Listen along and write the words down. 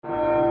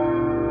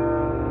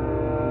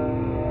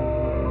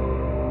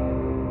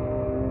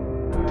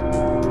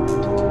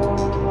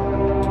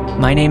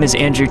My name is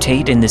Andrew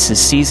Tate, and this is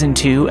Season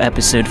 2,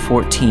 Episode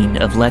 14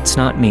 of Let's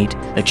Not Meet,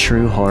 a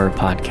true horror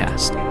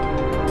podcast.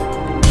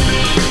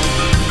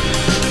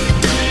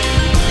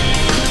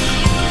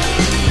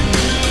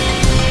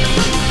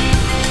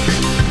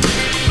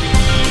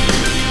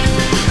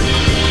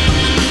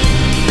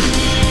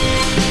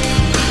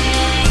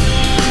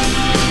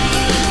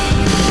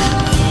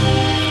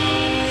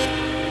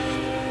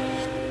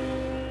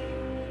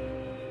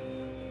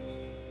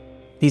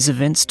 These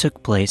events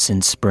took place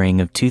in spring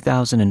of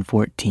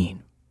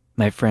 2014.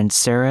 My friends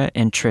Sarah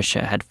and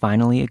Trisha had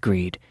finally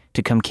agreed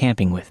to come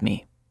camping with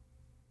me.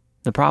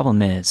 The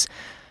problem is,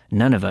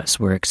 none of us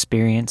were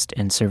experienced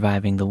in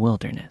surviving the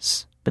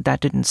wilderness, but that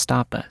didn't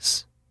stop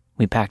us.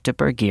 We packed up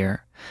our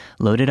gear,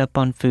 loaded up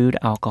on food,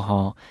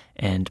 alcohol,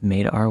 and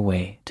made our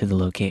way to the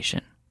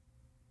location.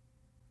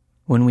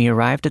 When we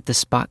arrived at the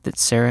spot that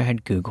Sarah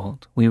had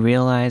Googled, we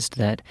realized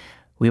that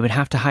we would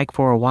have to hike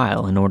for a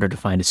while in order to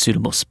find a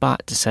suitable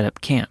spot to set up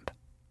camp.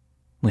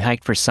 We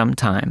hiked for some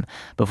time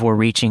before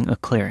reaching a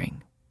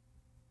clearing.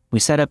 We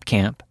set up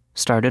camp,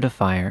 started a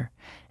fire,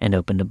 and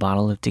opened a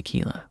bottle of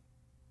tequila.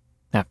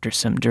 After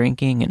some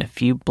drinking and a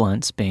few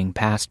blunts being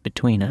passed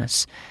between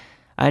us,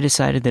 I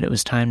decided that it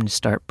was time to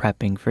start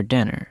prepping for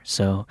dinner,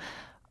 so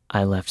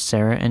I left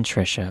Sarah and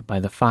Trisha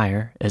by the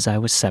fire as I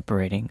was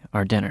separating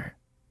our dinner.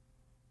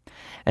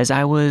 As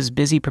I was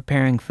busy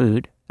preparing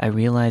food, I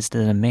realized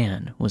that a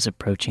man was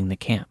approaching the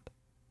camp.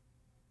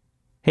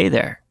 "Hey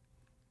there,"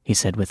 he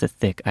said with a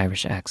thick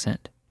Irish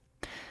accent.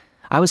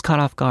 I was caught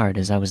off guard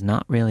as I was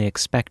not really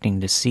expecting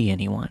to see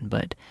anyone,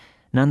 but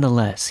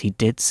nonetheless he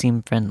did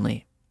seem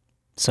friendly,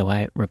 so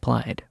I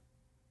replied.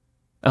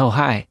 "Oh,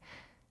 hi.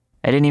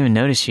 I didn't even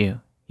notice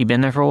you. You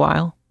been there for a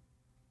while?"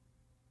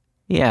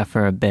 "Yeah,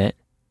 for a bit.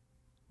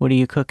 What are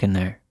you cooking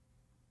there?"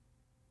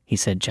 he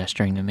said,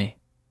 gesturing to me.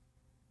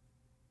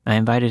 I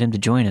invited him to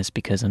join us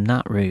because I'm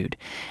not rude,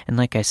 and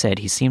like I said,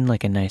 he seemed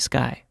like a nice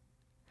guy.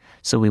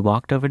 So we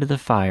walked over to the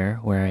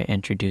fire where I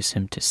introduced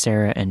him to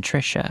Sarah and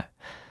Trisha,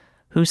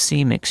 who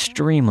seemed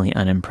extremely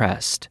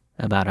unimpressed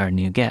about our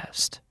new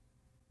guest.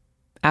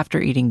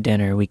 After eating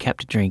dinner, we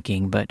kept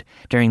drinking, but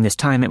during this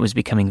time it was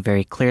becoming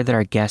very clear that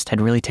our guest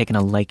had really taken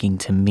a liking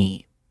to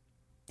me.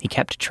 He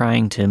kept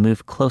trying to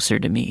move closer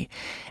to me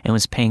and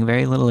was paying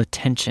very little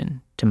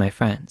attention to my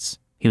friends.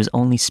 He was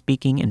only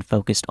speaking and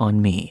focused on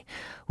me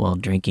while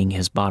drinking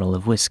his bottle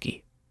of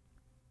whiskey.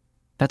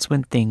 That's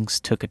when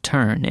things took a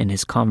turn and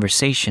his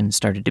conversation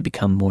started to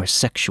become more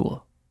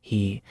sexual.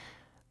 He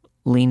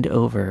leaned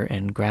over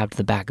and grabbed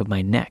the back of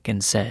my neck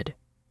and said,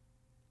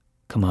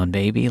 "Come on,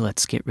 baby,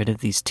 let's get rid of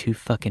these two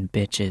fucking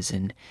bitches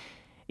and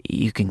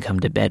you can come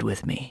to bed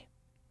with me."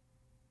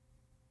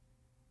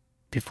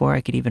 Before I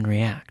could even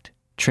react,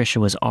 Trisha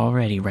was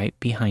already right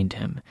behind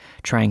him,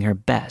 trying her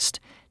best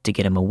to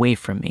get him away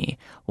from me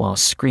while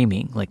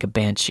screaming like a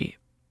banshee.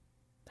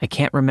 I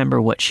can't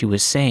remember what she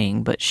was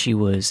saying, but she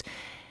was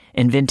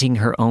inventing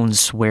her own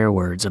swear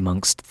words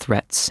amongst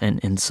threats and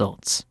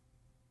insults.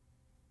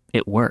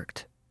 It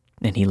worked,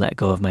 and he let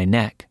go of my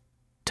neck,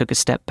 took a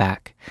step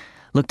back,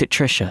 looked at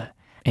Trisha,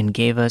 and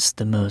gave us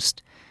the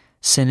most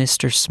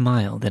sinister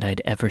smile that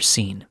I'd ever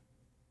seen.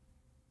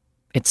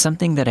 It's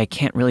something that I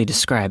can't really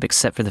describe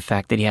except for the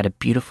fact that he had a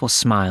beautiful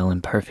smile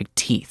and perfect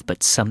teeth,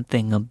 but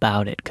something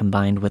about it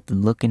combined with the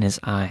look in his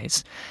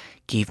eyes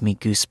gave me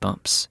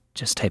goosebumps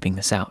just typing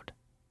this out.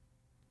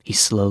 He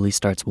slowly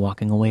starts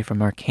walking away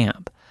from our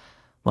camp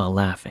while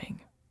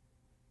laughing.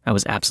 I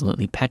was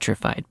absolutely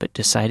petrified, but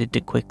decided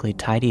to quickly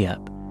tidy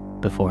up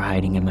before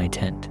hiding in my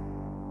tent.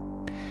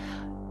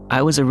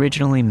 I was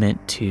originally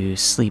meant to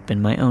sleep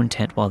in my own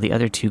tent while the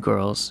other two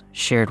girls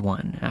shared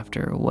one.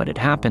 After what had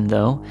happened,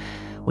 though,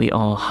 we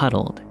all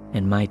huddled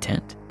in my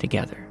tent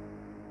together.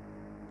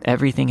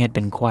 Everything had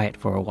been quiet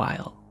for a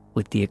while,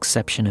 with the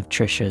exception of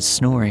Trisha's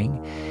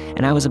snoring,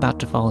 and I was about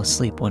to fall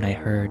asleep when I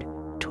heard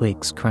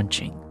twigs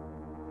crunching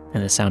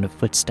and the sound of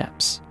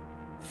footsteps,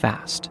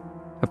 fast,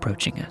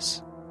 approaching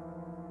us.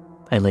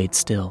 I laid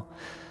still,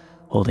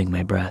 holding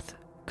my breath,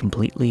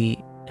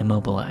 completely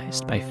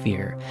immobilized by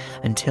fear,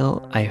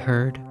 until I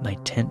heard my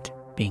tent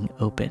being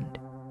opened,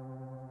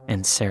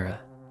 and Sarah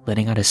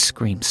letting out a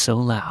scream so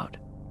loud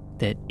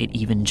that it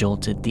even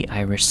jolted the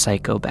Irish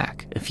psycho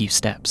back a few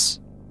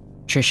steps.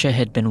 Trisha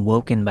had been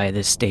woken by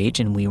this stage,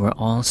 and we were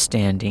all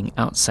standing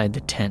outside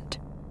the tent,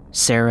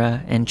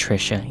 Sarah and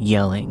Trisha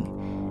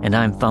yelling, and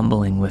I'm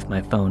fumbling with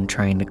my phone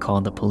trying to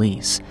call the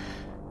police,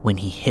 when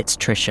he hits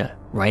Trisha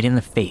right in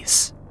the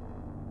face.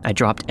 I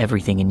dropped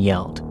everything and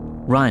yelled,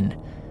 "Run!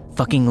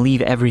 Fucking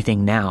leave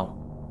everything now!"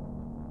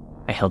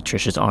 I held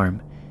Trisha's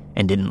arm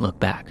and didn't look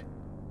back.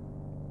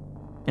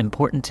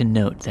 Important to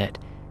note that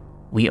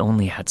we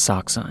only had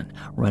socks on,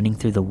 running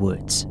through the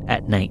woods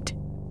at night,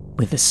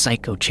 with a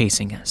psycho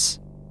chasing us.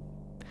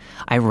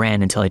 I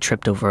ran until I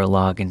tripped over a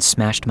log and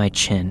smashed my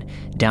chin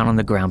down on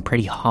the ground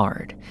pretty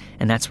hard,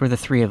 and that's where the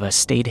three of us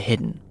stayed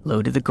hidden,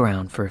 low to the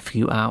ground for a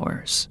few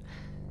hours.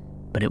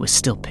 But it was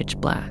still pitch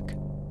black.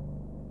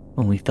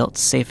 When we felt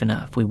safe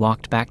enough, we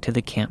walked back to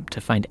the camp to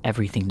find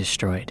everything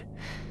destroyed.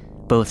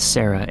 Both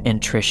Sarah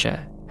and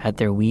Trisha had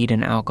their weed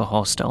and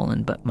alcohol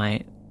stolen, but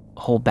my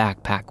whole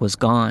backpack was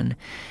gone,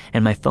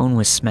 and my phone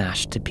was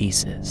smashed to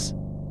pieces.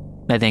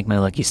 I thank my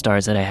lucky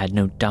stars that I had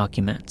no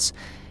documents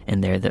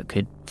in there that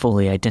could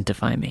fully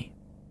identify me.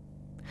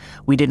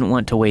 We didn't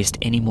want to waste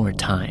any more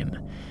time,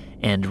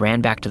 and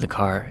ran back to the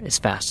car as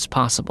fast as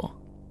possible,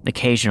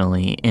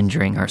 occasionally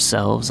injuring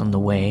ourselves on the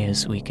way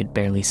as we could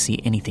barely see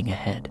anything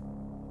ahead.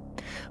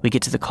 We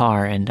get to the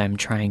car and I'm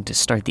trying to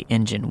start the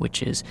engine,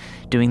 which is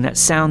doing that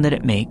sound that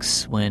it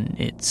makes when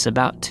it's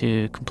about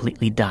to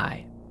completely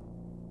die.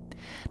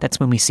 That's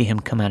when we see him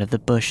come out of the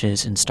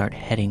bushes and start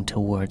heading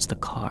towards the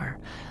car,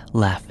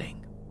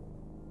 laughing.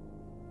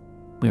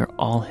 We are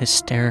all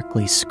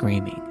hysterically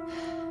screaming,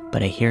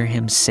 but I hear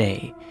him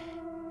say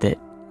that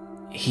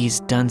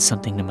he's done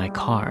something to my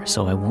car,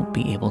 so I won't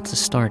be able to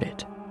start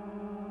it.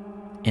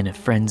 In a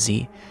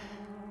frenzy,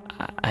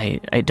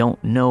 I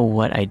don't know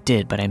what I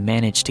did, but I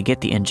managed to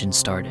get the engine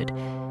started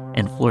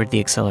and floored the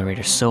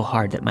accelerator so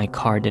hard that my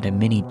car did a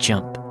mini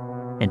jump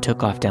and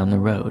took off down the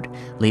road,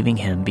 leaving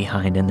him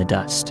behind in the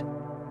dust.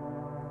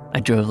 I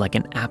drove like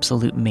an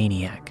absolute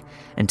maniac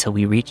until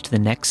we reached the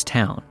next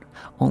town,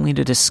 only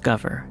to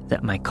discover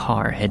that my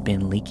car had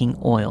been leaking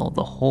oil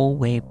the whole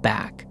way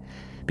back,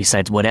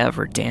 besides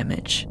whatever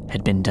damage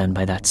had been done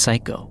by that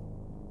psycho.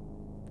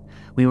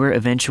 We were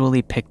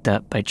eventually picked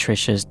up by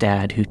Trisha's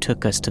dad, who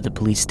took us to the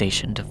police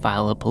station to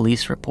file a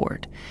police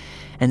report,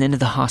 and then to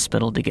the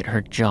hospital to get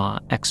her jaw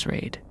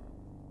x-rayed.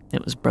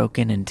 It was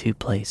broken in 2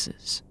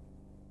 places.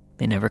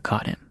 They never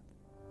caught him.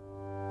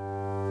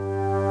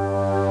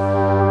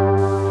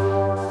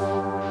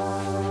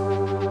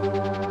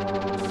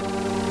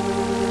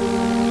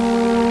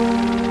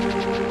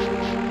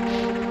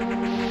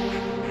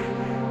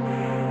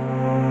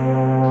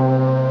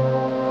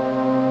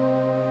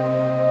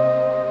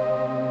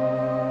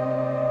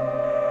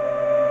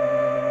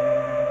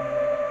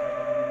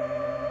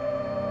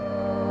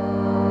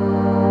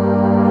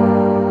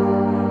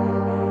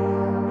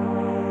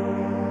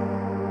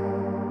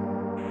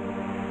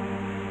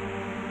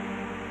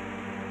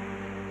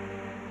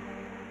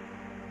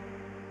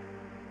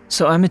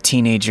 So I'm a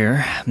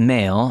teenager,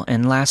 male,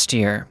 and last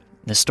year,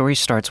 the story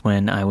starts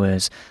when I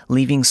was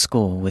leaving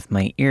school with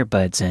my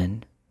earbuds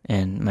in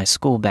and my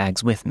school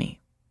bags with me.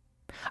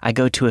 I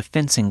go to a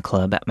fencing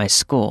club at my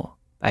school.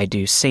 I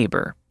do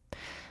saber,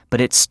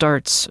 but it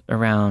starts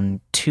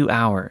around 2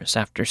 hours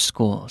after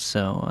school,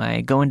 so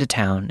I go into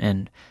town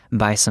and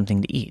buy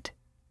something to eat.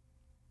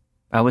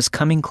 I was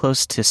coming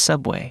close to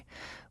Subway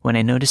when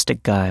I noticed a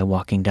guy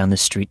walking down the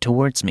street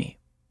towards me.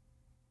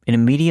 It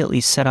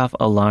immediately set off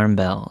alarm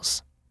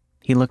bells.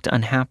 He looked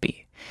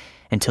unhappy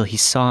until he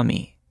saw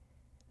me,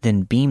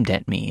 then beamed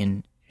at me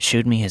and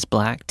showed me his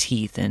black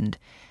teeth and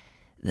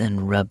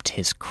then rubbed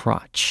his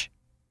crotch.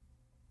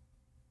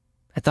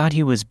 I thought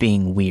he was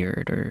being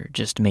weird or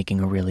just making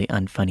a really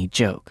unfunny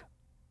joke.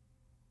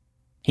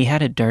 He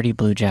had a dirty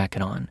blue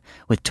jacket on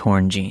with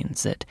torn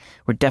jeans that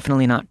were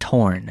definitely not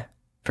torn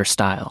for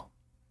style.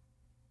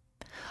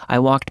 I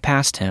walked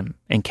past him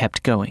and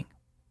kept going.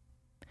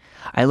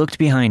 I looked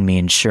behind me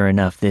and sure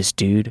enough, this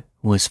dude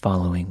was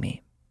following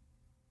me.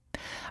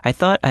 I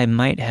thought I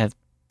might have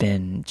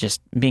been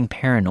just being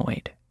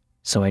paranoid,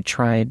 so I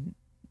tried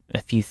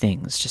a few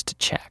things just to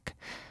check.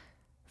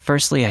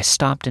 Firstly, I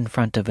stopped in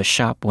front of a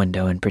shop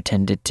window and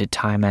pretended to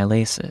tie my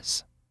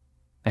laces.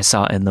 I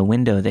saw in the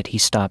window that he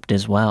stopped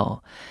as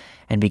well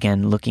and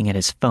began looking at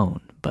his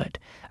phone, but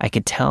I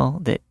could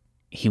tell that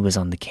he was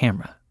on the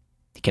camera.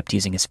 He kept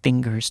using his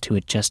fingers to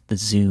adjust the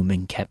zoom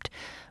and kept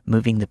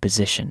moving the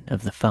position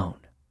of the phone,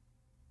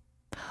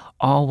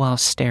 all while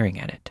staring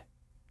at it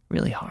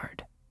really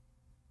hard.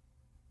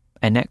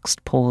 I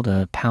next pulled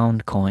a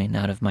pound coin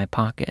out of my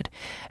pocket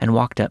and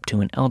walked up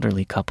to an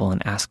elderly couple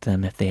and asked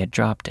them if they had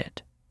dropped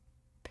it.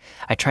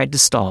 I tried to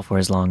stall for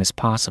as long as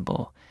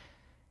possible,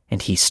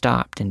 and he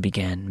stopped and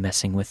began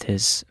messing with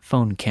his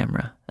phone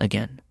camera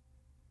again.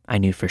 I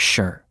knew for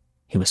sure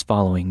he was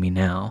following me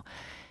now,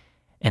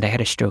 and I had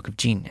a stroke of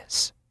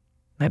genius.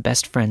 My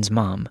best friend's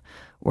mom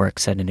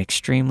works at an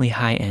extremely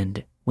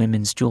high-end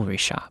women's jewelry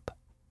shop,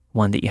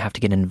 one that you have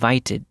to get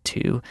invited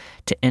to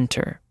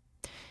enter,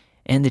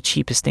 and the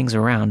cheapest things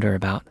around are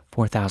about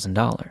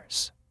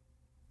 $4,000.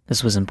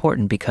 This was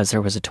important because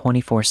there was a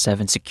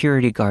 24/7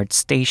 security guard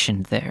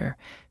stationed there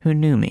who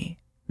knew me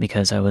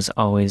because I was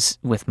always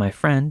with my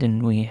friend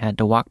and we had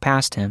to walk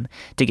past him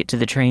to get to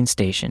the train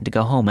station to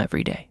go home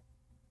every day.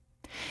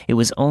 It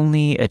was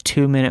only a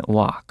 2-minute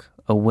walk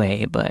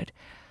away, but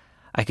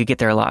I could get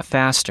there a lot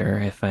faster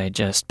if I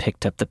just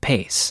picked up the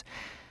pace.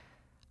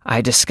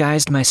 I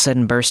disguised my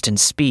sudden burst in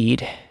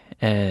speed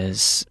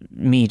as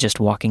me just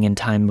walking in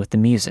time with the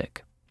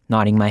music,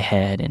 nodding my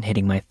head and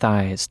hitting my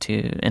thighs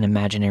to an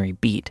imaginary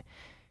beat.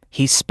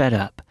 He sped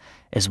up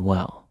as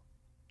well,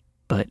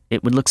 but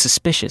it would look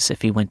suspicious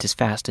if he went as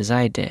fast as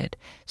I did,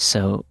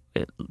 so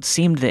it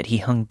seemed that he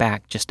hung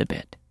back just a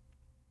bit.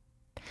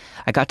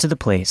 I got to the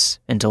place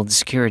and told the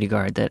security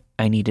guard that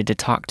I needed to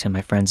talk to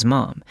my friend's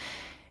mom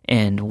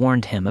and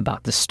warned him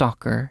about the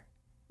stalker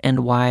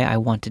and why I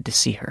wanted to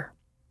see her.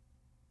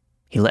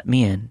 He let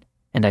me in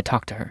and I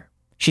talked to her.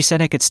 She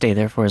said I could stay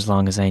there for as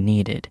long as I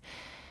needed,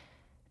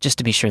 just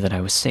to be sure that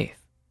I was safe.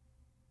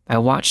 I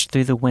watched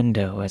through the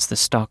window as the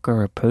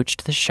stalker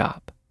approached the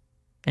shop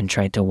and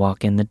tried to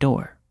walk in the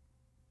door.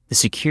 The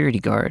security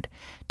guard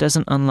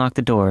doesn't unlock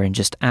the door and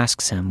just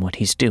asks him what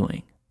he's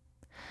doing.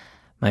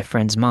 My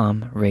friend's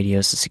mom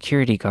radios the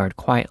security guard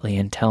quietly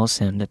and tells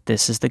him that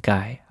this is the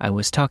guy I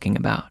was talking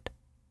about.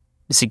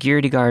 The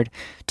security guard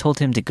told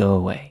him to go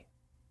away.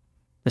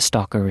 The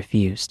stalker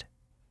refused.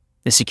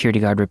 The security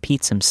guard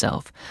repeats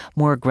himself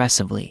more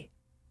aggressively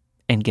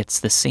and gets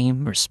the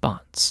same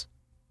response.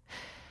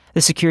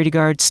 The security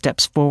guard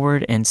steps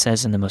forward and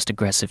says in the most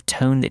aggressive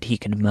tone that he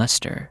can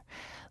muster,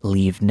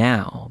 "Leave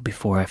now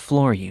before I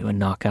floor you and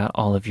knock out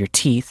all of your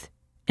teeth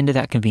into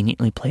that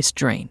conveniently placed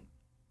drain."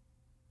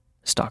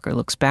 The stalker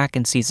looks back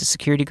and sees the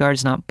security guard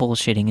is not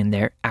bullshitting and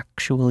there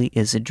actually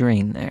is a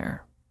drain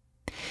there.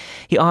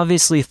 He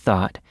obviously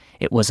thought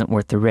it wasn't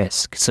worth the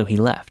risk, so he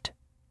left.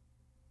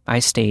 I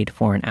stayed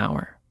for an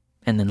hour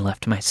and then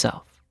left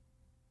myself.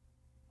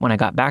 When I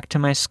got back to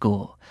my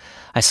school,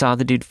 I saw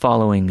the dude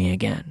following me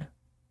again.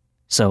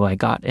 So I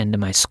got into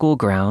my school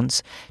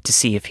grounds to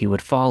see if he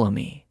would follow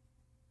me.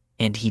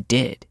 And he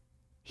did.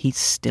 He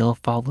still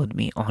followed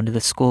me onto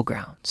the school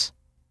grounds.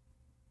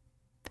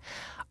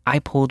 I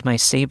pulled my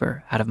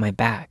saber out of my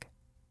bag.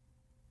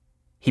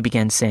 He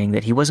began saying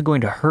that he wasn't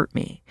going to hurt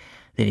me,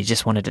 that he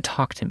just wanted to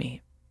talk to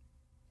me.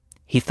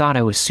 He thought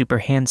I was super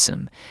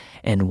handsome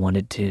and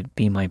wanted to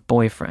be my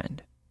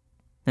boyfriend.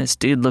 This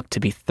dude looked to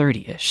be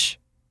 30-ish.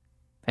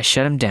 I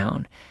shut him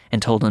down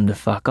and told him to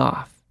fuck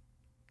off.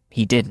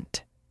 He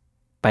didn't.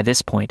 By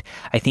this point,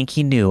 I think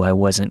he knew I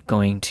wasn't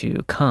going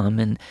to come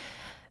and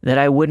that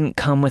I wouldn't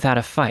come without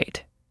a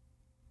fight.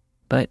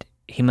 But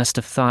he must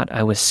have thought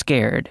I was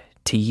scared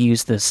to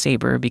use the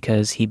saber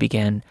because he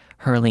began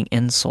hurling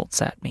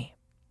insults at me.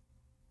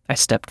 I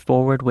stepped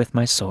forward with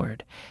my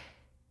sword,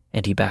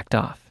 and he backed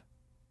off.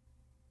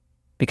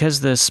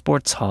 Because the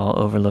sports hall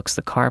overlooks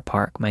the car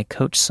park, my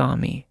coach saw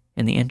me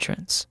in the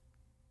entrance.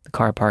 The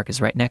car park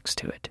is right next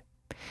to it.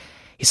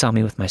 He saw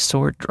me with my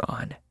sword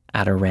drawn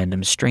at a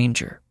random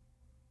stranger.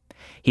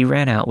 He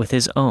ran out with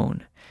his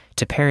own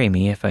to parry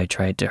me if I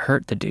tried to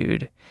hurt the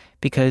dude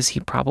because he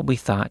probably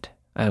thought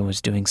I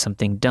was doing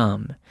something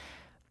dumb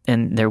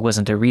and there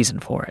wasn't a reason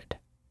for it.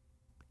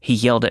 He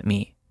yelled at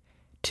me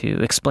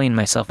to explain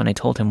myself and I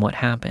told him what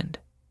happened.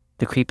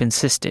 The creep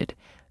insisted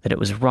that it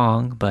was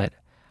wrong, but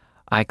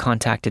I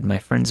contacted my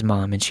friend's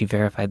mom and she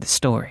verified the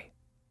story.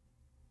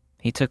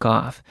 He took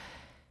off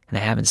and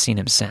I haven't seen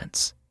him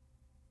since.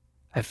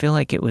 I feel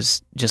like it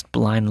was just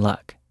blind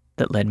luck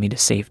that led me to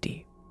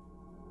safety.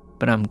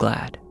 But I'm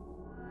glad.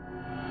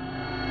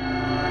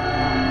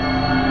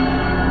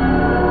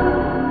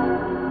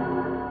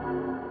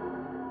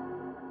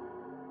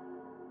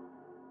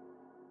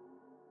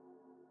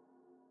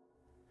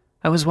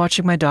 I was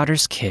watching my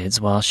daughter's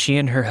kids while she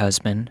and her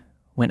husband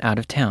went out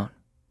of town.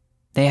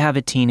 They have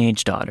a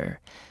teenage daughter.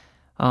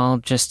 I'll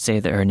just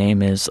say that her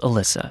name is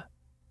Alyssa.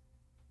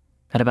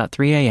 At about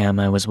 3 a.m.,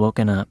 I was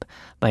woken up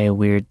by a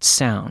weird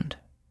sound.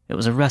 It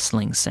was a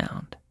rustling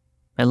sound.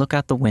 I look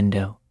out the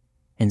window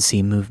and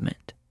see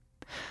movement.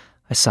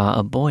 I saw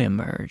a boy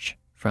emerge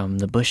from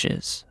the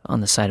bushes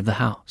on the side of the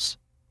house.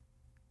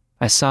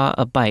 I saw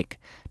a bike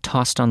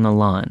tossed on the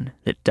lawn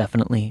that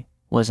definitely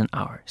wasn't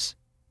ours.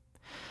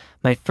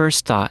 My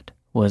first thought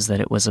was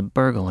that it was a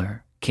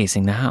burglar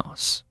casing the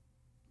house.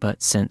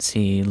 But since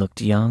he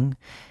looked young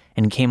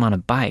and came on a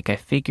bike, I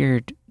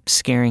figured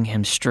scaring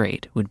him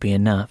straight would be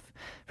enough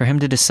for him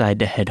to decide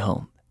to head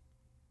home.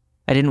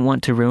 I didn't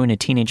want to ruin a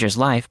teenager's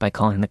life by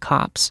calling the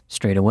cops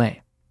straight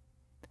away.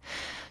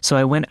 So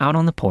I went out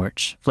on the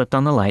porch, flipped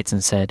on the lights,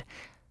 and said,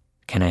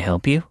 "Can I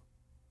help you?"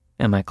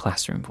 in my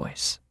classroom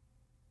voice.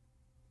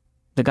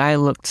 The guy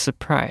looked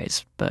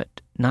surprised,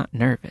 but not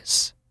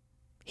nervous.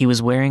 He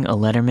was wearing a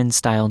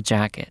Letterman-style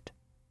jacket.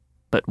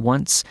 But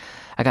once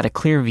I got a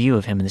clear view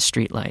of him in the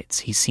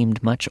streetlights, he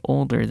seemed much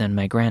older than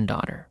my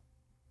granddaughter.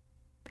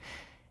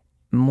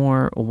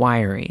 More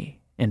wiry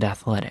and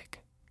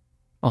athletic.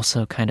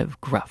 Also kind of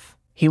gruff.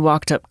 He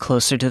walked up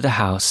closer to the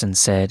house and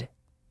said,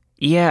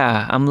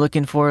 "Yeah, I'm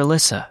looking for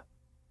Alyssa."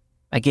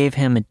 I gave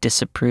him a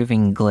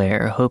disapproving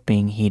glare,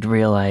 hoping he'd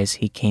realize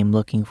he came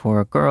looking for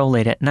a girl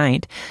late at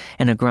night,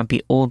 and a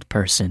grumpy old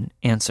person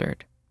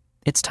answered,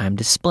 "It's time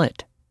to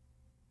split."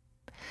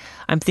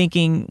 I'm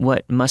thinking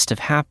what must have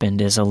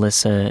happened is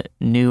Alyssa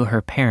knew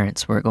her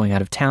parents were going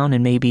out of town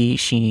and maybe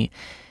she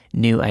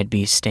knew I'd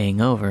be staying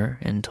over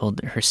and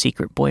told her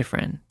secret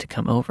boyfriend to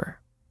come over.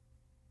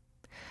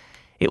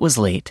 It was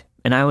late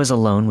and I was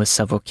alone with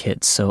several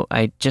kids, so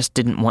I just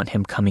didn't want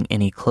him coming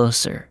any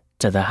closer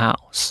to the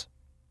house.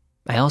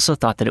 I also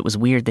thought that it was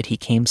weird that he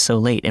came so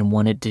late and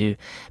wanted to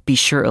be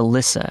sure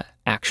Alyssa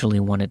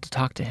actually wanted to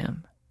talk to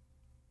him.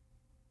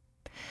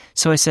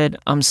 So I said,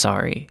 "I'm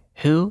sorry,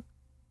 who?"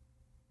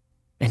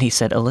 And he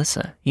said,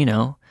 "Alyssa, you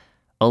know,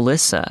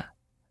 Alyssa,"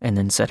 and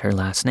then said her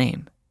last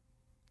name.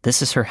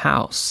 "This is her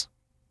house."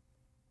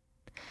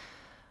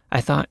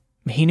 I thought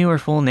he knew her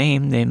full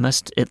name. They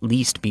must at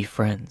least be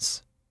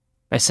friends.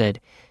 I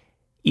said,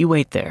 "You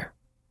wait there."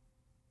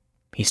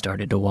 He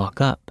started to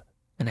walk up,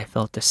 and I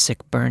felt a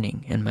sick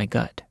burning in my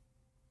gut.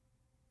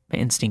 My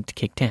instinct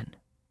kicked in.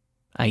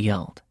 I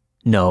yelled,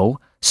 "No,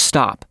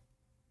 stop,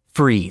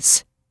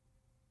 freeze."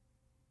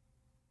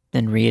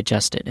 Then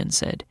readjusted and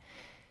said,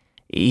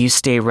 "You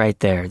stay right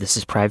there. This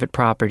is private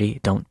property.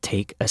 Don't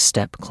take a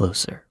step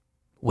closer.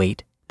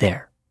 Wait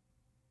there."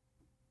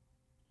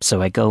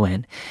 So I go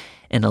in,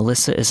 and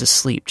Alyssa is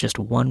asleep just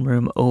one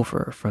room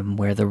over from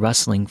where the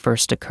rustling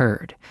first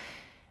occurred.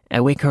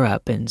 I wake her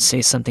up and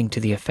say something to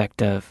the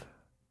effect of,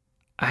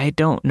 "I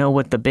don't know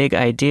what the big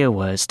idea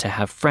was to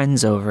have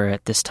friends over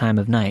at this time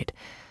of night,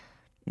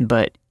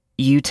 but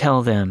you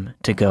tell them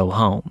to go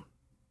home."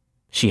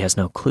 She has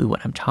no clue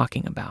what I'm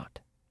talking about.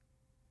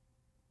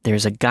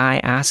 "There's a guy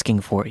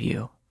asking for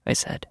you," I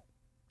said,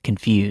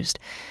 confused.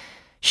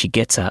 She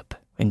gets up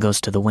and goes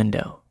to the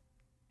window.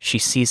 She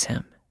sees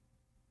him.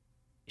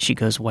 She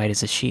goes white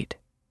as a sheet.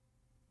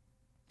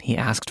 "He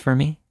asked for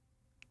me?"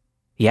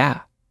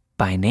 "Yeah,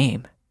 by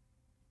name."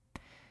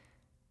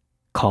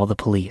 "Call the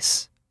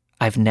police.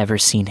 I've never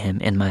seen him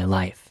in my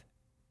life,"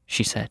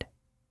 she said.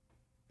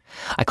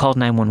 I called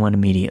 911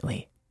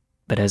 immediately,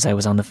 but as I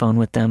was on the phone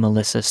with them,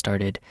 Alyssa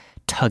started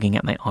tugging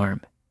at my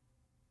arm.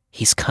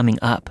 "He's coming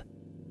up,"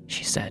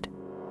 she said.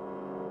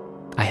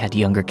 I had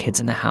younger kids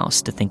in the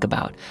house to think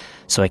about,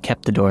 so I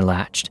kept the door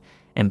latched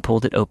and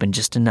pulled it open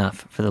just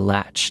enough for the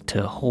latch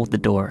to hold the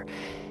door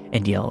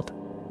and yelled,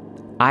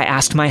 "I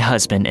asked my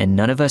husband and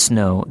none of us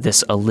know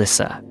this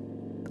Alyssa.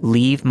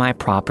 Leave my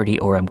property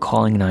or I'm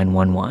calling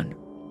 911.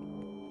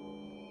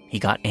 He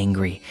got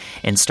angry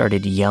and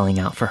started yelling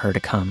out for her to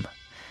come.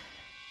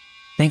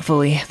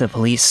 Thankfully, the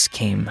police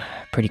came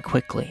pretty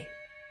quickly,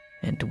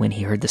 and when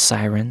he heard the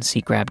sirens,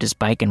 he grabbed his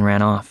bike and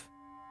ran off.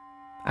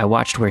 I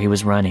watched where he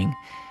was running,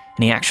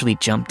 and he actually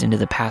jumped into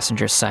the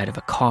passenger side of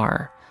a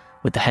car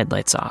with the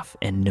headlights off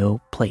and no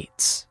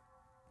plates,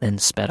 then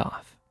sped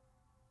off.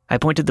 I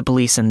pointed the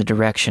police in the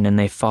direction and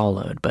they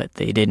followed, but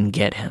they didn't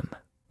get him.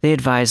 They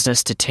advised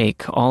us to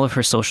take all of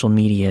her social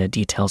media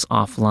details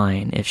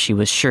offline if she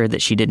was sure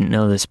that she didn't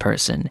know this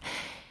person,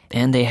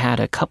 and they had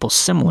a couple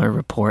similar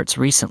reports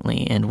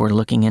recently and were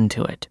looking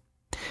into it.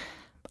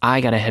 I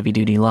got a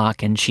heavy-duty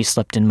lock and she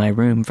slept in my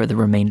room for the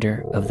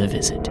remainder of the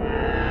visit.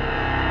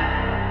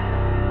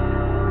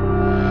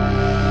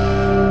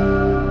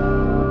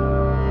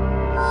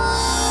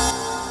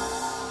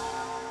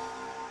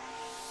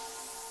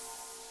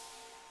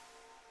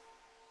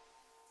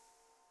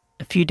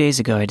 A few days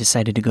ago, I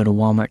decided to go to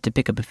Walmart to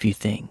pick up a few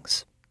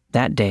things.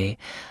 That day,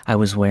 I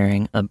was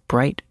wearing a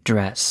bright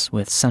dress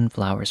with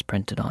sunflowers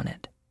printed on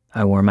it.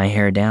 I wore my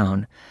hair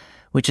down,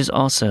 which is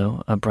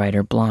also a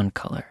brighter blonde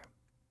color.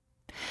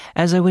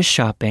 As I was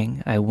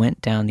shopping, I went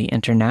down the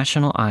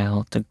international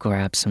aisle to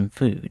grab some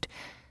food.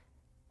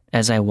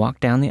 As I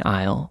walked down the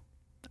aisle,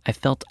 I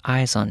felt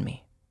eyes on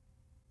me.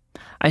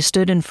 I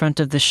stood in front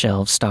of the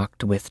shelves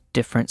stocked with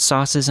different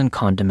sauces and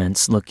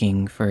condiments,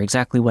 looking for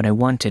exactly what I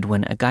wanted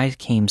when a guy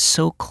came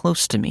so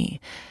close to me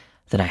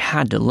that I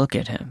had to look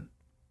at him.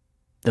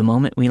 The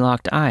moment we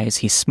locked eyes,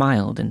 he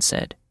smiled and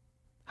said,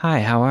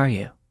 "Hi, how are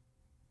you?"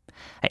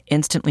 I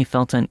instantly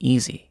felt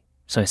uneasy,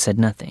 so I said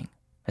nothing.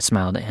 I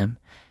smiled at him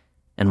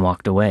and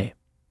walked away.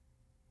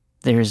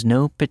 There is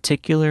no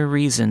particular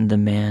reason the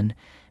man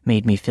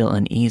made me feel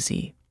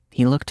uneasy.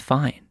 He looked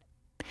fine.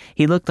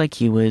 He looked like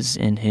he was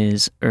in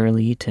his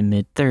early to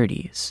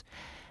mid-30s,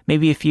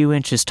 maybe a few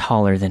inches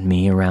taller than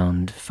me,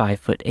 around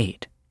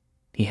 5'8".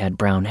 He had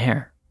brown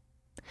hair.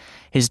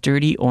 His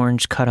dirty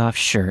orange cut-off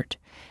shirt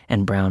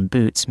and brown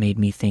boots made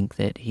me think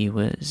that he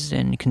was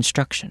in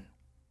construction.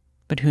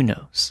 But who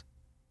knows?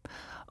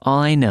 All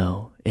I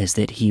know is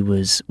that he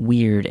was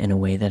weird in a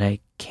way that I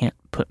can't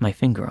put my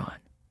finger on.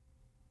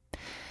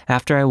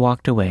 After I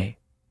walked away,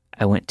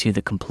 I went to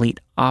the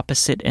complete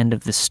opposite end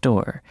of the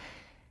store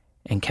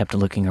and kept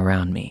looking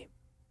around me.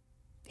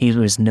 He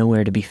was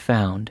nowhere to be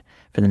found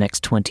for the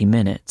next 20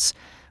 minutes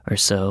or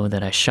so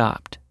that I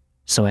shopped,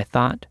 so I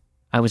thought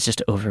I was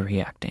just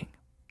overreacting.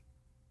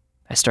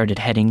 I started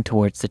heading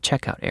towards the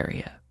checkout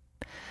area.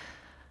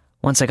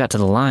 Once I got to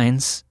the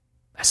lines,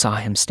 I saw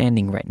him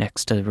standing right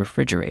next to the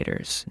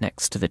refrigerators,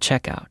 next to the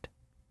checkout,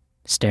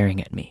 staring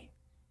at me.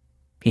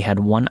 He had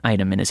one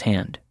item in his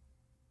hand,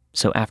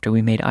 so after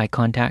we made eye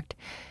contact,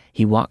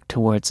 he walked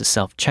towards the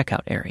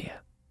self-checkout area.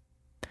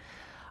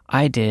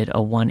 I did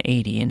a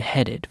 180 and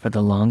headed for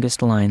the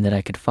longest line that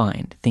I could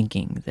find,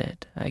 thinking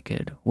that I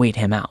could wait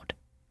him out.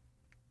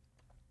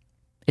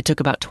 It took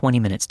about 20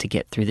 minutes to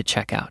get through the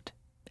checkout,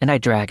 and I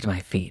dragged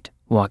my feet,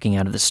 walking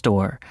out of the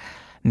store,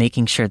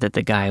 making sure that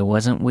the guy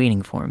wasn't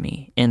waiting for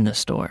me in the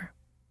store.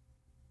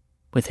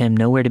 With him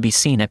nowhere to be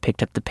seen, I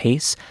picked up the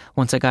pace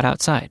once I got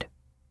outside.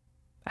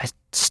 I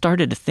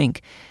started to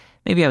think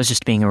maybe I was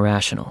just being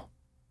irrational.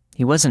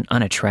 He wasn't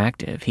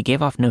unattractive. He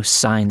gave off no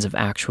signs of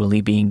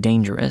actually being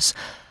dangerous.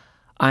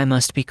 I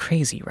must be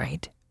crazy,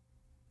 right?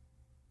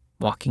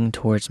 Walking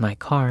towards my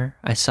car,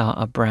 I saw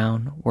a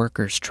brown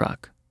worker's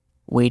truck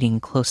waiting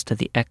close to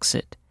the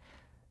exit,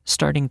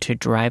 starting to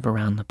drive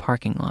around the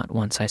parking lot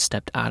once I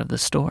stepped out of the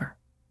store.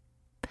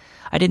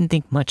 I didn't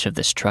think much of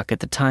this truck at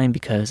the time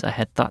because I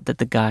had thought that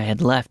the guy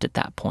had left at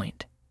that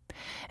point,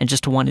 and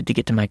just wanted to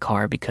get to my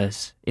car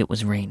because it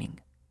was raining.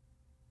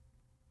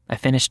 I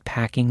finished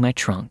packing my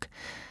trunk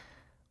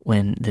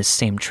when this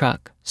same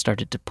truck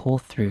started to pull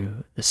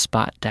through the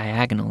spot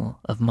diagonal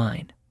of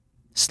mine,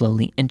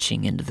 slowly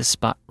inching into the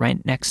spot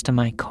right next to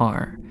my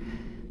car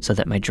so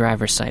that my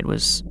driver's side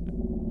was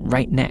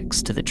right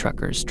next to the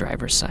trucker's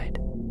driver's side.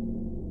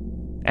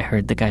 I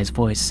heard the guy's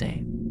voice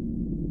say,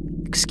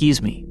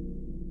 "Excuse me,"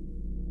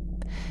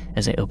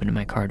 as I opened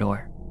my car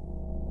door.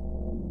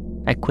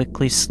 I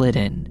quickly slid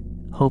in,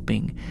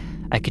 hoping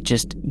I could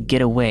just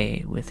get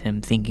away with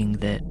him thinking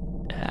that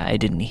I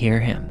didn't hear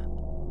him.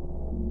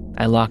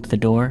 I locked the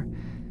door,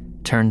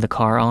 turned the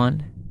car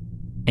on,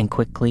 and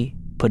quickly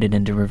put it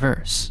into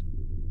reverse.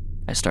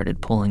 I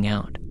started pulling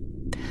out,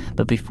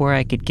 but before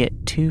I could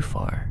get too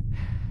far,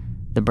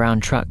 the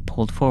brown truck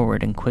pulled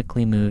forward and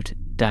quickly moved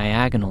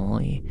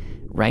diagonally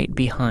right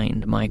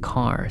behind my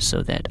car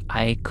so that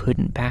I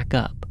couldn't back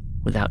up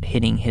without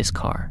hitting his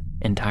car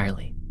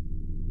entirely.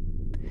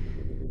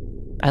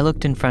 I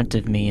looked in front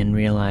of me and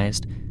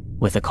realized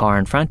with a car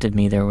in front of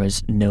me there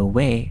was no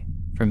way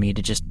for me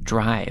to just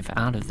drive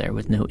out of there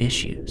with no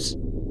issues.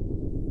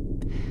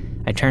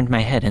 I turned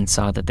my head and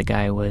saw that the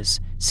guy was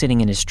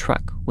sitting in his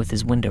truck with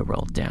his window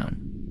rolled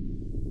down.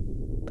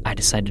 I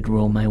decided to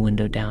roll my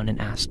window down and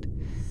asked,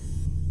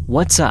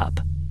 "What's up?"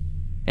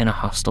 in a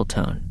hostile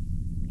tone.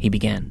 He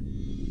began,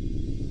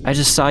 "I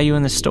just saw you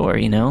in the store,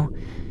 you know?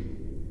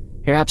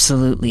 You're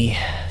absolutely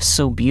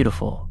so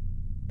beautiful.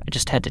 I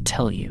just had to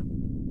tell you."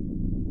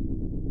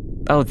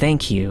 "Oh,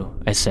 thank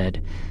you," I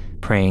said,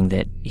 praying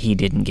that he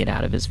didn't get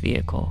out of his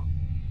vehicle.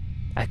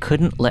 "I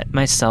couldn't let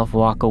myself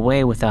walk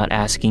away without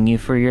asking you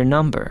for your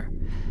number,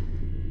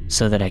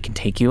 so that I can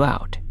take you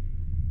out,"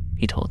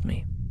 he told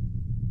me.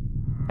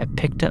 I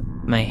picked up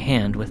my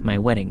hand with my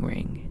wedding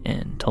ring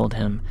and told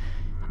him,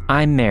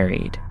 "I'm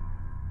married."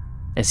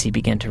 As he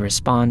began to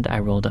respond, I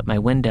rolled up my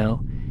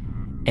window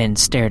and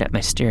stared at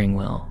my steering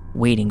wheel,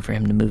 waiting for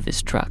him to move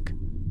his truck.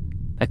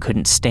 I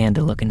couldn't stand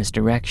to look in his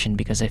direction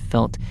because I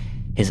felt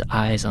his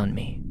eyes on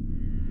me.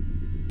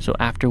 So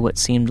after what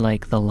seemed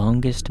like the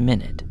longest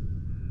minute,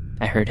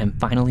 I heard him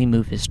finally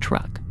move his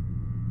truck.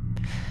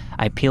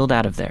 I peeled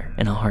out of there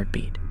in a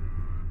heartbeat.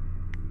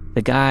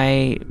 The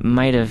guy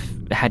might have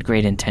had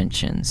great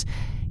intentions.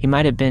 He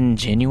might have been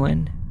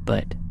genuine,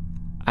 but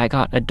I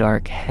got a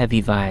dark,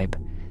 heavy vibe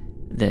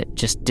that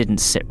just didn't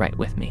sit right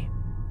with me.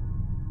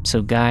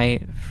 So guy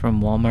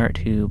from Walmart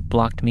who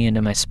blocked me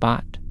into my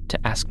spot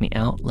to ask me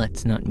out,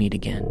 let's not meet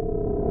again.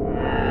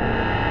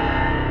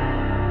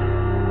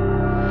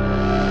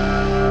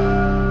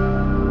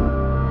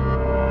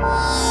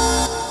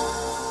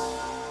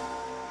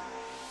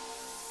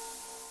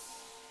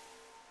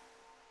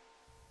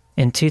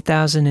 In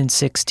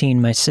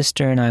 2016, my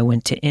sister and I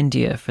went to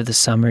India for the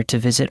summer to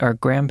visit our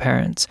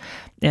grandparents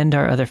and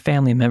our other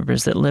family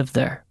members that live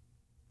there.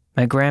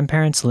 My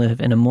grandparents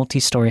live in a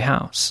multi-story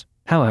house.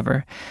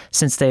 However,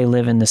 since they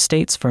live in the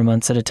States for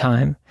months at a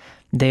time,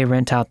 they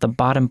rent out the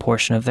bottom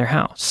portion of their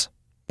house.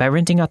 By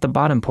renting out the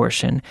bottom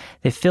portion,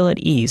 they feel at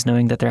ease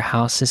knowing that their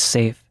house is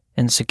safe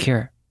and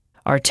secure.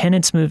 Our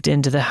tenants moved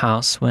into the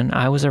house when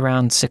I was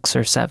around 6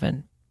 or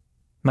 7.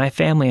 My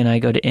family and I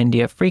go to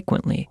India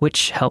frequently,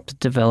 which helped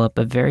develop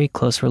a very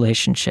close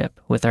relationship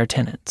with our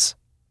tenants.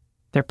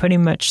 They're pretty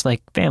much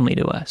like family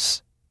to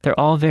us. They're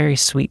all very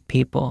sweet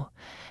people,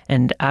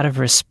 and out of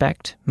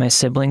respect, my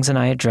siblings and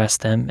I address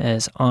them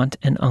as aunt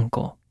and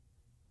uncle.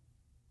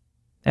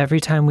 Every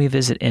time we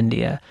visit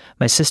India,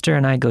 my sister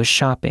and I go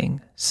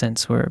shopping,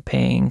 since we're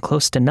paying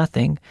close to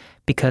nothing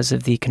because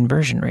of the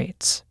conversion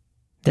rates.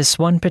 This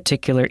one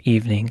particular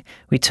evening,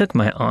 we took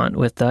my aunt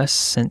with us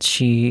since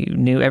she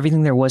knew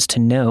everything there was to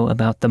know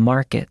about the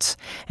markets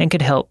and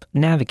could help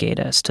navigate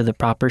us to the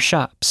proper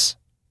shops.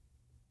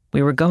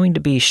 We were going to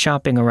be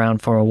shopping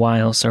around for a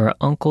while, so our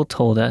uncle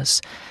told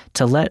us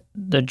to let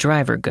the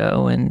driver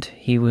go and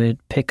he would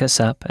pick us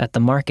up at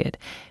the market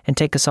and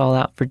take us all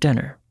out for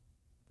dinner.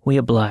 We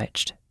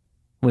obliged,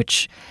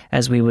 which,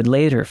 as we would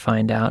later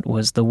find out,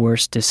 was the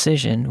worst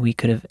decision we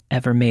could have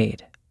ever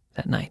made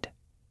that night.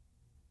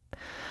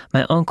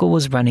 My uncle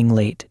was running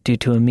late due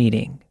to a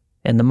meeting,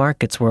 and the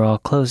markets were all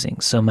closing,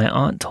 so my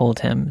aunt told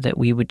him that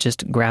we would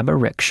just grab a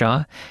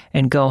rickshaw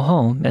and go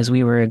home as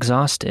we were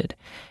exhausted,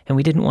 and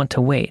we didn't want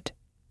to wait.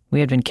 We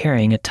had been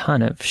carrying a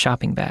ton of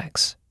shopping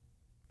bags.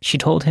 She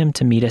told him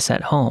to meet us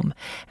at home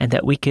and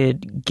that we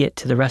could get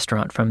to the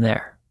restaurant from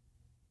there.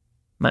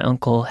 My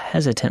uncle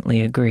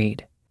hesitantly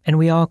agreed, and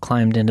we all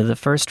climbed into the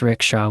first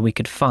rickshaw we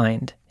could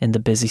find in the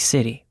busy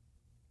city.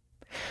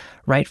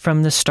 Right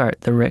from the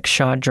start, the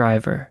rickshaw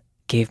driver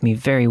gave me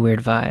very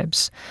weird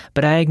vibes,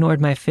 but I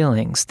ignored my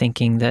feelings,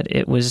 thinking that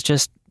it was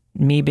just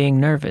me being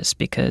nervous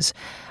because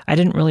I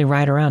didn't really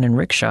ride around in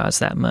rickshaws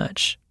that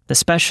much,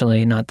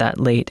 especially not that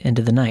late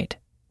into the night.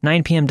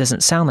 9 p.m.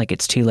 doesn't sound like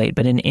it's too late,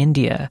 but in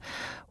India,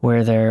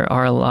 where there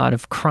are a lot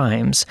of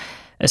crimes,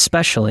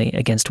 especially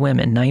against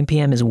women, 9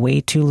 p.m. is way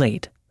too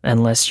late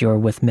unless you're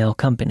with male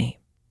company.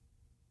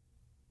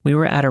 We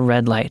were at a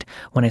red light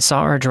when I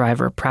saw our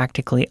driver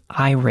practically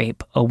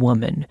eye-rape a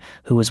woman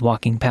who was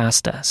walking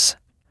past us.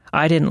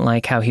 I didn't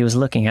like how he was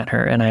looking at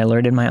her, and I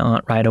alerted my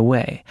aunt right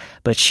away,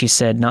 but she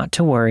said not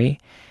to worry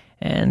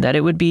and that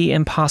it would be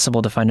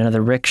impossible to find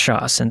another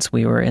rickshaw since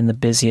we were in the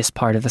busiest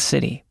part of the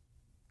city.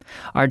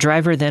 Our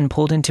driver then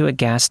pulled into a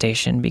gas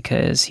station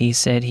because he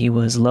said he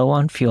was low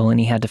on fuel and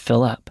he had to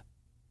fill up.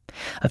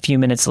 A few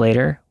minutes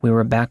later, we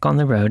were back on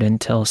the road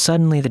until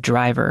suddenly the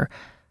driver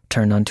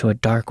turned onto a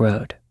dark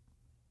road.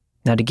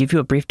 Now, to give you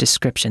a brief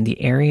description,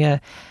 the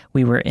area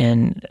we were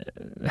in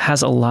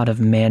has a lot of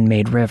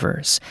man-made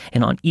rivers,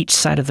 and on each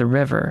side of the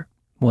river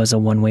was a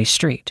one-way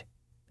street.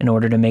 In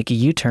order to make a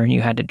U-turn,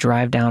 you had to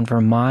drive down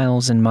for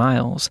miles and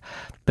miles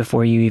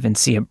before you even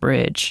see a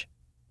bridge.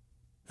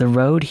 The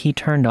road he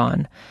turned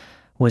on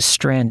was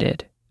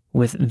stranded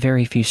with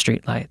very few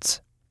streetlights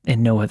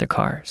and no other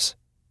cars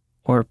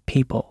or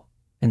people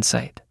in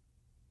sight.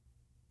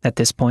 At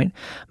this point,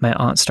 my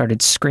aunt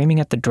started screaming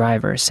at the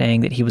driver,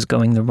 saying that he was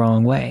going the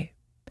wrong way.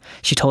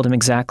 She told him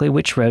exactly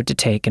which road to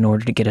take in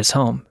order to get us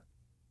home.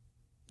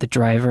 The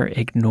driver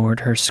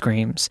ignored her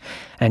screams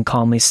and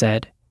calmly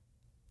said,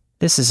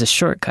 "This is a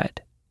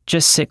shortcut.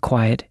 Just sit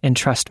quiet and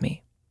trust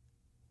me."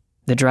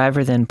 The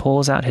driver then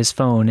pulls out his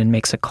phone and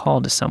makes a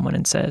call to someone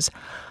and says,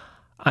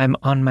 "I'm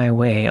on my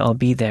way. I'll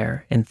be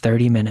there in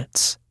 30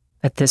 minutes.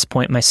 At this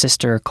point, my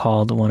sister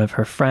called one of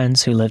her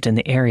friends who lived in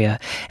the area,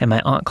 and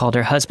my aunt called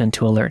her husband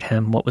to alert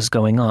him what was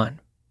going on.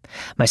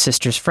 My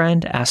sister's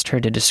friend asked her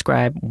to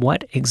describe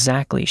what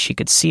exactly she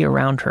could see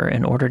around her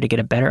in order to get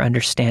a better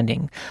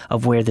understanding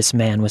of where this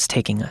man was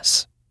taking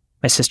us.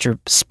 My sister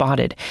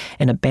spotted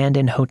an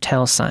abandoned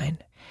hotel sign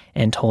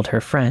and told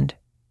her friend,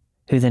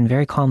 who then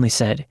very calmly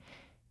said,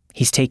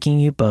 "He's taking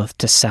you both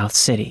to South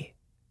City.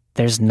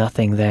 There's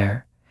nothing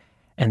there,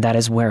 and that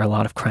is where a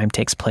lot of crime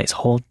takes place.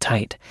 Hold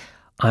tight.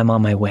 I'm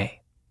on my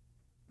way."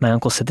 My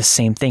uncle said the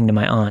same thing to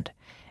my aunt,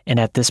 and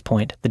at this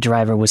point, the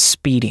driver was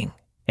speeding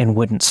and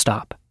wouldn't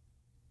stop.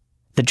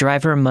 The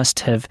driver must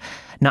have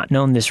not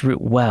known this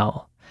route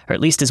well, or at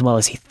least as well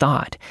as he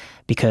thought,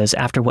 because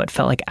after what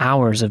felt like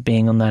hours of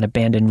being on that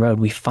abandoned road,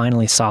 we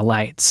finally saw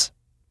lights.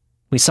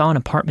 We saw an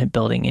apartment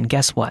building, and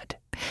guess what?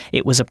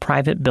 It was a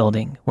private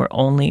building where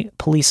only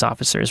police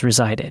officers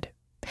resided.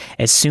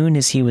 As soon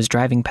as he was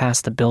driving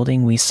past the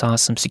building, we saw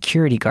some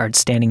security guards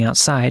standing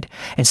outside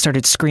and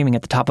started screaming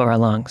at the top of our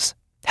lungs,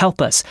 "Help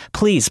us!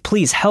 Please,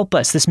 please help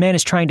us! This man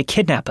is trying to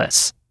kidnap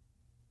us!"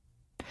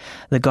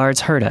 The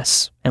guards heard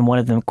us, and one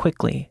of them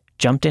quickly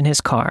jumped in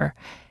his car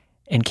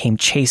and came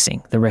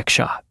chasing the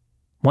rickshaw.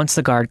 Once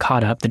the guard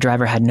caught up, the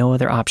driver had no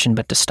other option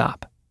but to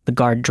stop. The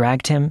guard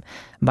dragged him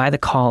by the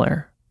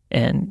collar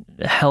and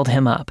held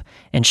him up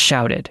and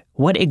shouted,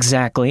 "What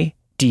exactly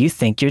do you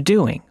think you're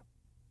doing?"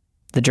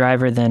 The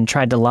driver then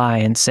tried to lie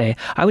and say,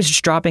 "I was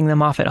just dropping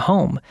them off at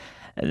home.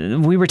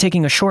 We were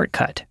taking a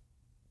shortcut."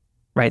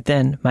 Right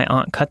then, my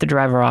aunt cut the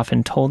driver off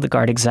and told the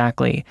guard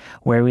exactly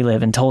where we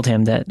live and told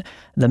him that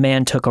the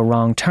man took a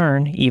wrong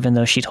turn, even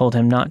though she told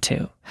him not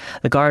to.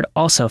 The guard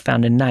also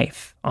found a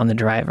knife on the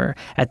driver.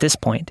 At this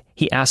point,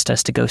 he asked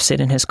us to go sit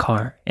in his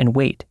car and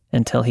wait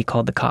until he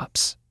called the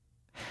cops.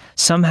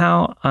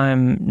 Somehow,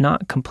 I'm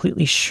not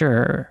completely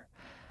sure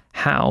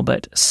how,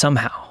 but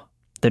somehow,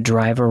 the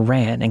driver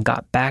ran and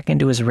got back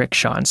into his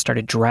rickshaw and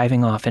started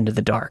driving off into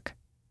the dark.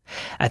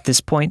 At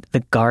this point,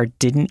 the guard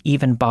didn't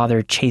even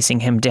bother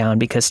chasing him down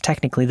because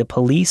technically the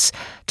police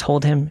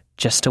told him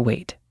just to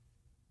wait.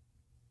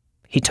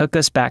 He took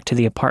us back to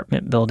the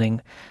apartment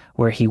building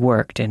where he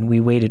worked, and we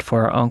waited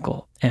for our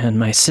uncle and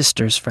my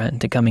sister's friend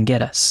to come and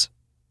get us.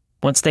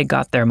 Once they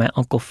got there, my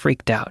uncle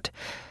freaked out.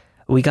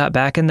 We got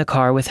back in the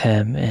car with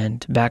him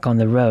and back on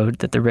the road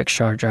that the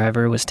rickshaw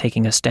driver was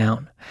taking us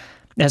down.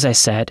 As I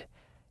said,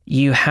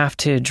 you have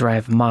to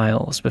drive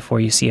miles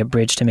before you see a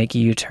bridge to make a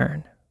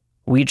U-turn.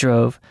 We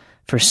drove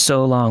for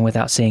so long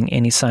without seeing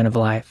any sign of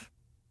life.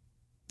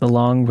 The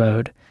long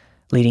road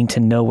leading to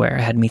nowhere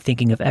had me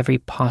thinking of every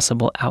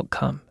possible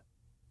outcome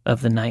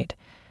of the night,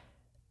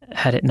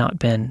 had it not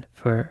been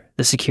for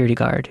the security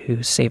guard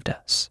who saved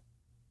us.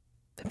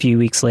 A few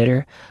weeks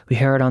later, we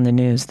heard on the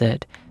news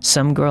that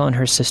some girl and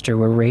her sister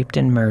were raped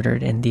and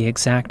murdered in the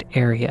exact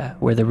area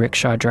where the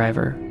rickshaw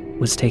driver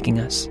was taking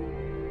us.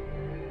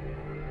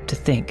 To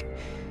think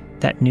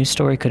that news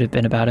story could have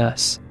been about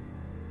us.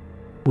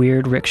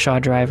 Weird rickshaw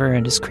driver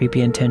and his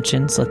creepy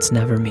intentions, let's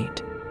never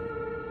meet.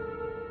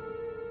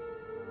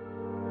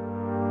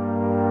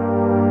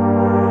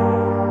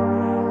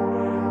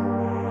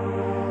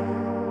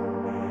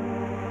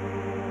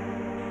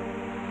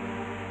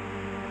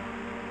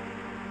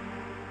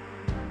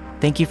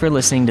 Thank you for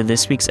listening to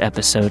this week's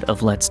episode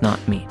of Let's Not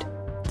Meet.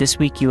 This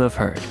week you have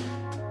heard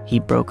He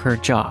Broke Her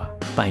Jaw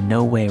by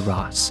No Way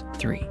Ross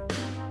 3.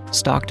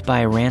 Stalked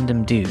by a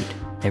Random Dude,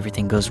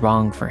 Everything Goes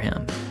Wrong for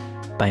Him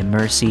by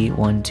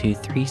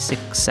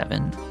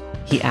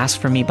Mercy12367. He Asked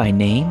for Me by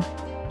Name?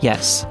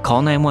 Yes,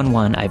 Call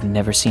 911, I've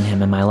Never Seen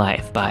Him in My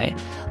Life by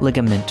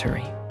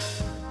Ligamentary.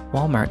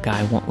 Walmart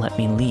Guy Won't Let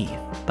Me Leave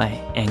by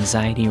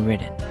Anxiety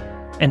Ridden.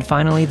 And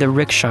finally, The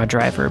Rickshaw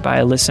Driver by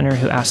a listener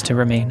who asked to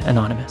remain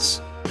anonymous.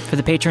 For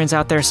the patrons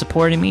out there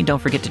supporting me, don't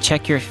forget to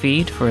check your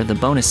feed for the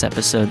bonus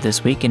episode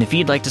this week. And if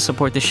you'd like to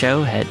support the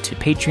show, head to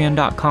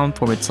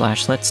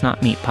patreon.com/Let's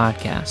Not Meet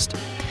podcast.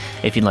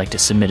 If you'd like to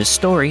submit a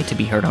story to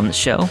be heard on the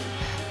show,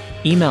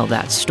 email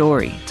that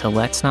story to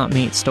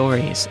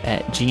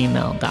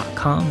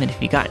letsnotmeetstories@gmail.com. And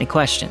if you got any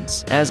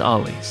questions, as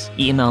always,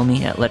 email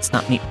me at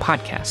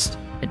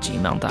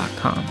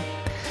letsnotmeetpodcast@gmail.com.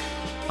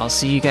 I'll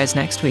see you guys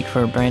next week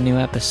for a brand new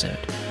episode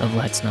of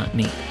Let's Not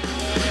Meet.